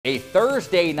A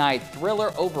Thursday night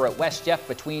thriller over at West Jeff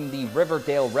between the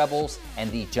Riverdale Rebels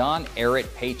and the John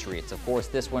Ehret Patriots. Of course,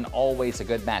 this one always a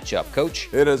good matchup. Coach?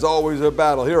 It is always a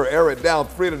battle. Here, Ehret down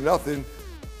 3-0.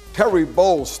 Terry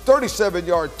Bowles,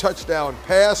 37-yard touchdown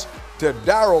pass to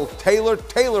Darrell Taylor.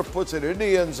 Taylor puts it in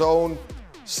the end zone,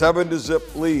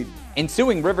 7-0 lead.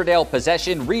 Ensuing Riverdale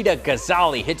possession, Rita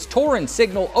Ghazali hits Torrin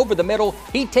Signal over the middle.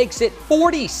 He takes it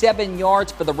 47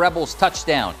 yards for the Rebels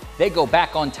touchdown. They go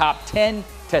back on top 10-7.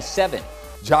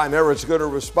 John Ehret's going to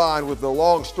respond with the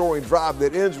long scoring drive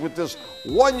that ends with this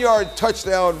 1-yard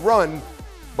touchdown run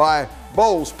by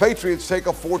Bowles. Patriots take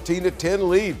a 14-10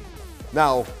 lead.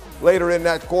 Now, later in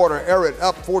that quarter, Ehret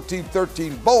up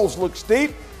 14-13. Bowles looks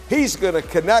deep. He's going to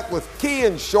connect with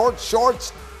Kean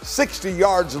Shorts. 60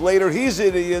 yards later, he's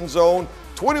in the end zone.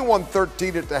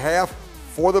 21-13 at the half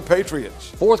for the Patriots.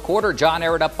 Fourth quarter, John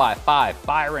Ehret up by 5.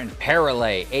 Byron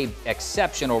Paralay, a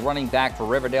exceptional running back for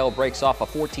Riverdale, breaks off a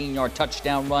 14-yard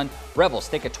touchdown run. Rebels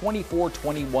take a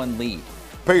 24-21 lead.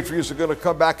 Patriots are going to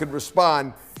come back and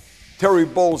respond. Terry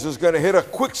Bowles is going to hit a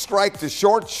quick strike to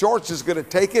Shorts. Shorts is going to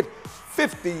take it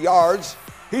 50 yards.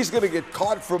 He's going to get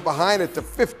caught from behind at the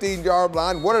 15-yard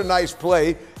line. What a nice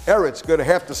play. Ehret's going to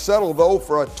have to settle, though,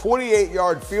 for a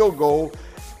 28-yard field goal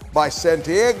by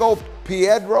Santiago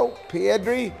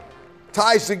Piedri.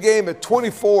 Ties the game at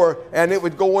 24, and it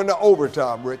would go into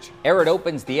overtime, Rich. Ehret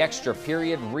opens the extra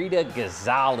period. Rita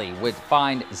Ghazali would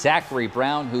find Zachary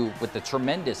Brown, who, with the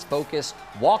tremendous focus,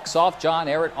 walks off John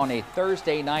Ehret on a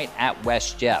Thursday night at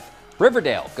West Jeff.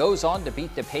 Riverdale goes on to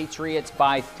beat the Patriots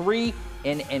by 3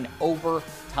 in an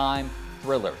overtime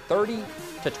thriller,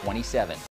 30-27.